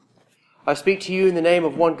I speak to you in the name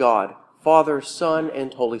of one God, Father, Son,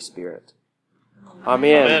 and Holy Spirit.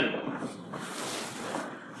 Amen. Amen.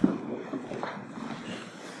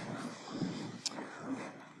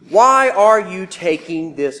 Why are you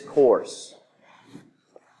taking this course?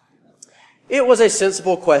 It was a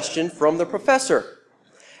sensible question from the professor.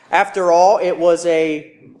 After all, it was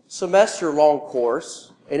a semester-long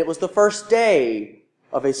course, and it was the first day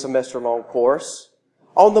of a semester-long course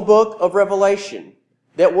on the book of Revelation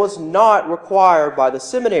that was not required by the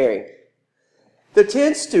seminary. The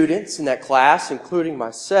 10 students in that class, including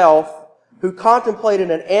myself, who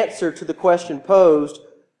contemplated an answer to the question posed,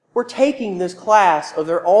 were taking this class of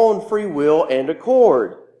their own free will and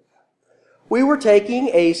accord. We were taking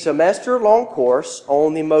a semester-long course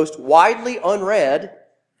on the most widely unread,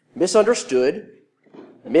 misunderstood,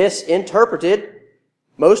 misinterpreted,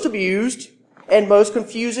 most abused, and most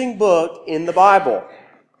confusing book in the Bible.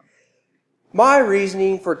 My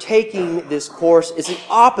reasoning for taking this course is the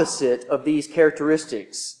opposite of these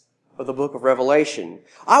characteristics of the book of Revelation.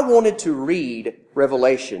 I wanted to read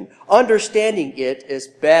Revelation, understanding it as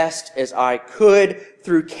best as I could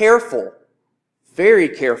through careful, very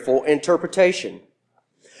careful interpretation.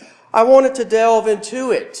 I wanted to delve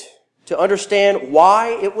into it, to understand why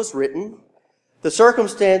it was written, the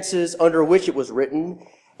circumstances under which it was written,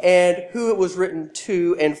 and who it was written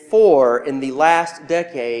to and for in the last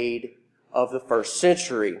decade of the first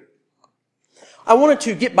century. I wanted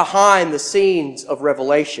to get behind the scenes of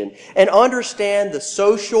Revelation and understand the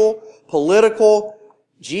social, political,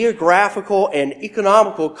 geographical, and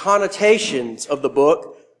economical connotations of the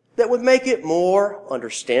book that would make it more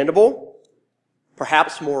understandable,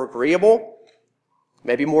 perhaps more agreeable,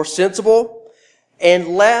 maybe more sensible, and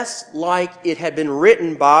less like it had been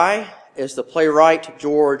written by, as the playwright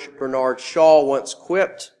George Bernard Shaw once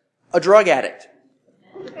quipped, a drug addict.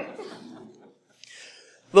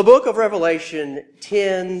 The book of Revelation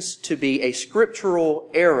tends to be a scriptural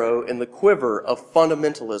arrow in the quiver of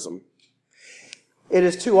fundamentalism. It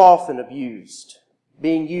is too often abused,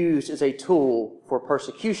 being used as a tool for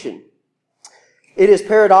persecution. It is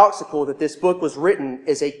paradoxical that this book was written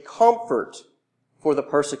as a comfort for the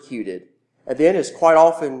persecuted, and then is quite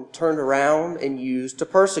often turned around and used to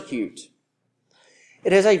persecute.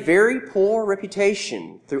 It has a very poor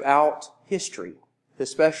reputation throughout history,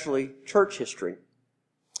 especially church history.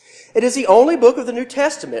 It is the only book of the New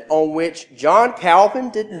Testament on which John Calvin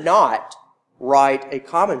did not write a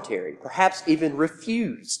commentary, perhaps even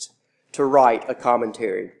refused to write a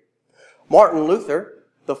commentary. Martin Luther,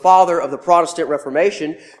 the father of the Protestant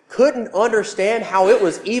Reformation, couldn't understand how it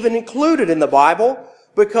was even included in the Bible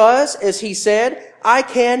because, as he said, I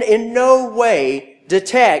can in no way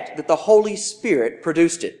detect that the Holy Spirit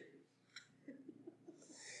produced it.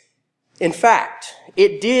 In fact,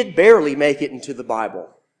 it did barely make it into the Bible.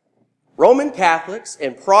 Roman Catholics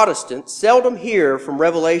and Protestants seldom hear from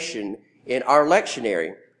Revelation in our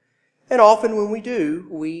lectionary. And often when we do,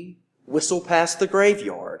 we whistle past the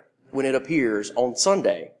graveyard when it appears on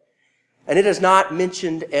Sunday. And it is not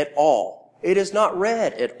mentioned at all. It is not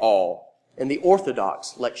read at all in the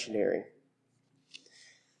Orthodox lectionary.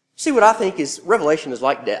 See, what I think is Revelation is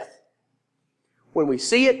like death. When we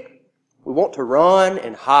see it, we want to run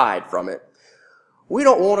and hide from it. We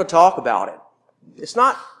don't want to talk about it. It's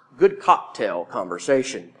not good cocktail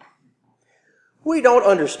conversation. We don't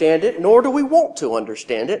understand it, nor do we want to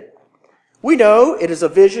understand it. We know it is a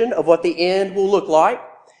vision of what the end will look like,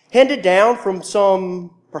 handed down from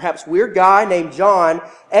some perhaps weird guy named John,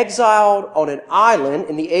 exiled on an island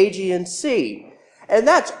in the Aegean Sea. And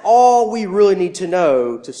that's all we really need to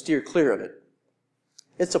know to steer clear of it.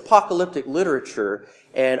 It's apocalyptic literature,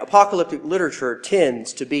 and apocalyptic literature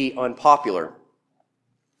tends to be unpopular.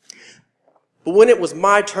 But when it was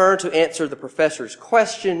my turn to answer the professor's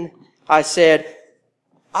question, I said,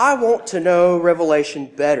 I want to know Revelation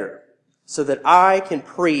better so that I can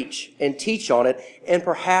preach and teach on it and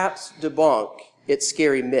perhaps debunk its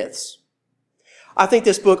scary myths. I think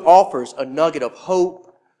this book offers a nugget of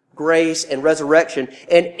hope, grace, and resurrection,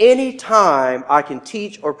 and any time I can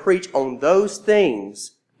teach or preach on those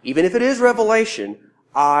things, even if it is Revelation,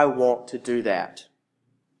 I want to do that.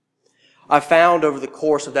 I found over the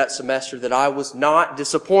course of that semester that I was not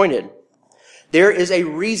disappointed. There is a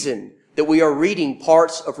reason that we are reading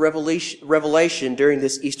parts of Revelation during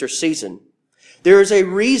this Easter season. There is a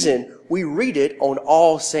reason we read it on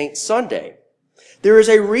All Saints Sunday. There is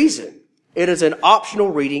a reason it is an optional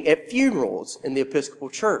reading at funerals in the Episcopal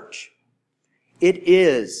Church. It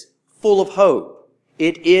is full of hope.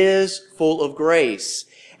 It is full of grace.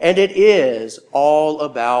 And it is all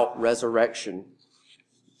about resurrection.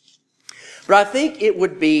 But I think it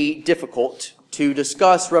would be difficult to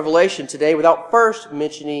discuss Revelation today without first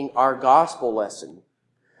mentioning our gospel lesson.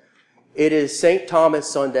 It is St. Thomas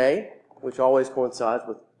Sunday, which always coincides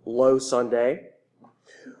with Low Sunday.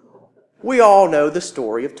 We all know the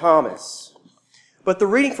story of Thomas, but the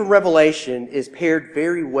reading from Revelation is paired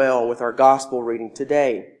very well with our gospel reading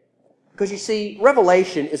today. Because you see,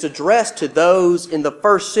 Revelation is addressed to those in the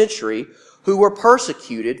first century who were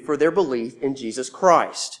persecuted for their belief in Jesus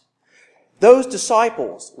Christ. Those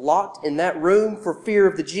disciples locked in that room for fear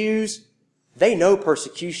of the Jews, they know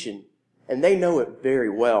persecution, and they know it very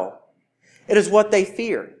well. It is what they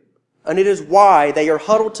fear, and it is why they are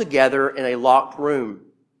huddled together in a locked room.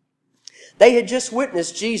 They had just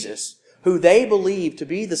witnessed Jesus, who they believed to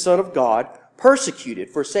be the Son of God, persecuted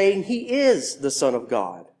for saying he is the Son of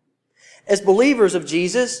God. As believers of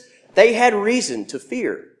Jesus, they had reason to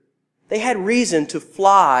fear. They had reason to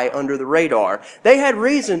fly under the radar. They had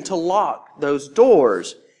reason to lock those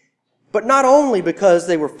doors. But not only because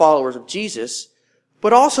they were followers of Jesus,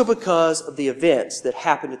 but also because of the events that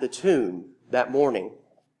happened at the tomb that morning.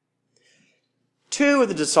 2 of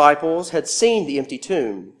the disciples had seen the empty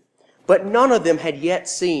tomb, but none of them had yet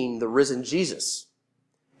seen the risen Jesus.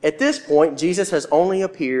 At this point, Jesus has only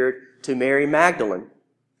appeared to Mary Magdalene.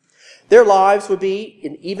 Their lives would be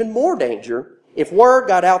in even more danger if word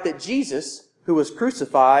got out that Jesus, who was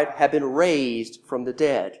crucified, had been raised from the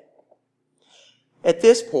dead. At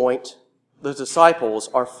this point, the disciples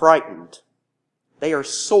are frightened. They are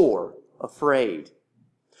sore afraid.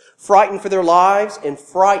 Frightened for their lives and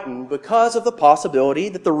frightened because of the possibility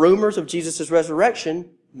that the rumors of Jesus' resurrection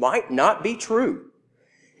might not be true.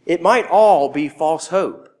 It might all be false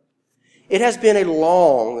hope. It has been a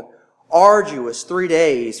long, arduous 3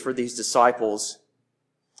 days for these disciples.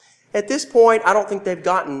 At this point, I don't think they've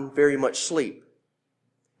gotten very much sleep.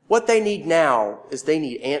 What they need now is they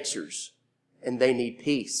need answers, and they need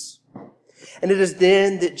peace. And it is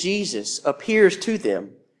then that Jesus appears to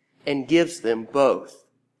them and gives them both,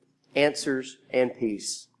 answers and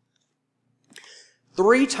peace.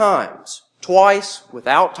 3 times, twice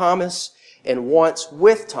without Thomas and once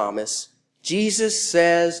with Thomas, Jesus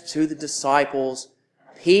says to the disciples,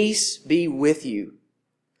 "Peace be with you."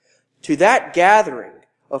 To that gathering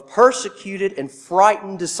of persecuted and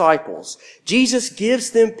frightened disciples, Jesus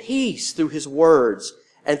gives them peace through his words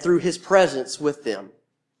and through his presence with them.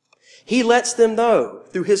 He lets them know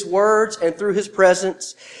through his words and through his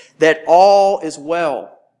presence that all is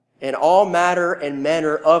well, and all matter and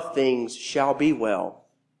manner of things shall be well.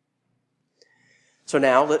 So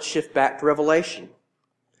now let's shift back to Revelation.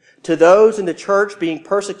 To those in the church being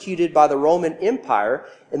persecuted by the Roman Empire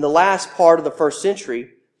in the last part of the first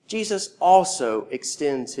century, Jesus also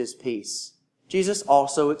extends his peace. Jesus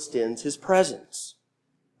also extends his presence.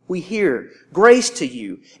 We hear, "Grace to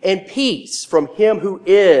you and peace from him who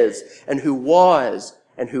is and who was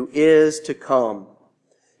and who is to come."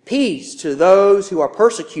 Peace to those who are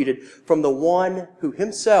persecuted from the one who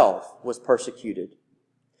himself was persecuted.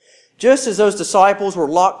 Just as those disciples were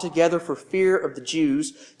locked together for fear of the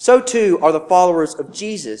Jews, so too are the followers of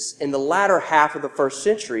Jesus in the latter half of the first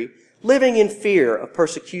century, living in fear of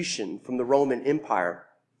persecution from the Roman Empire.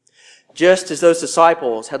 Just as those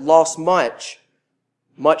disciples had lost much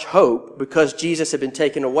hope because Jesus had been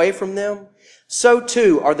taken away from them, so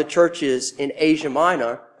too are the churches in Asia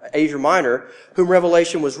Minor, whom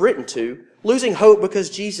Revelation was written to, losing hope because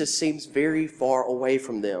Jesus seems very far away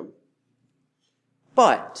from them.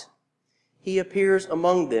 But he appears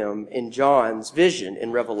among them in John's vision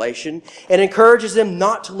in Revelation and encourages them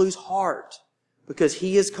not to lose heart, because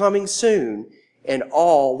he is coming soon and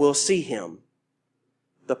all will see him.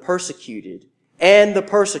 The persecuted and the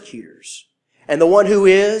persecutors, and the one who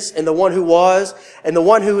is and the one who was and the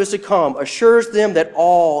one who is to come, assures them that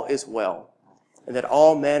all is well and that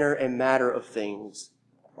all manner and matter of things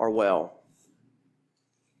are well.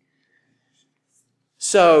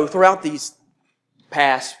 So throughout these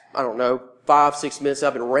past, 5-6 minutes,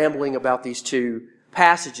 I've been rambling about these 2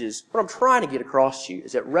 passages. What I'm trying to get across to you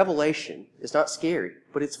is that Revelation is not scary,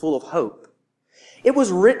 but it's full of hope. It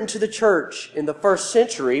was written to the church in the first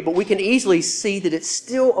century, but we can easily see that it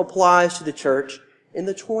still applies to the church in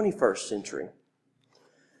the 21st century.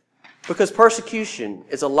 Because persecution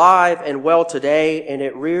is alive and well today, and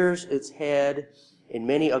it rears its head in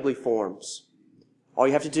many ugly forms. All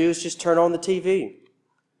you have to do is just turn on the TV.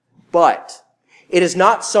 But it is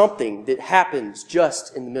not something that happens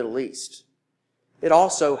just in the Middle East. It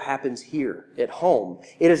also happens here at home.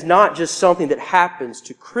 It is not just something that happens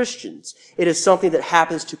to Christians. It is something that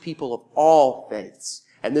happens to people of all faiths.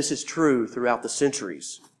 And this is true throughout the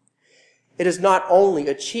centuries. It is not only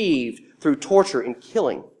achieved through torture and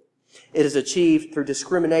killing. It is achieved through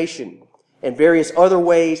discrimination and various other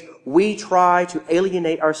ways we try to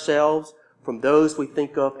alienate ourselves from those we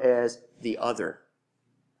think of as the other.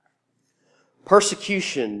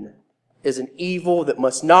 Persecution is an evil that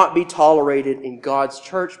must not be tolerated in God's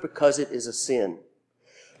church because it is a sin.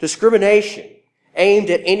 Discrimination aimed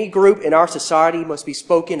at any group in our society must be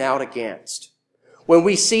spoken out against. When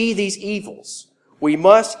we see these evils, we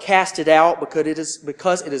must cast it out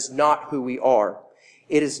because it is not who we are.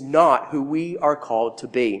 It is not who we are called to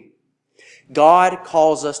be. God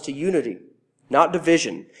calls us to unity, not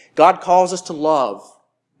division. God calls us to love,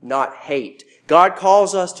 not hate. God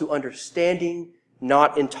calls us to understanding,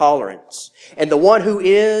 not intolerance. And the one who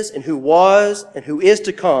is and who was and who is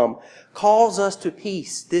to come calls us to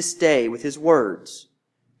peace this day with his words.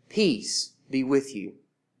 Peace be with you.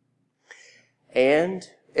 And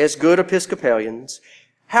as good Episcopalians,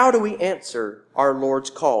 how do we answer our Lord's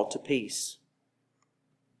call to peace?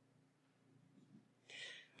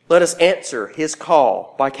 Let us answer his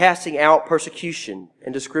call by casting out persecution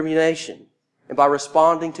and discrimination and by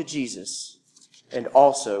responding to Jesus and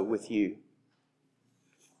also with you.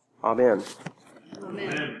 Amen.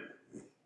 Amen.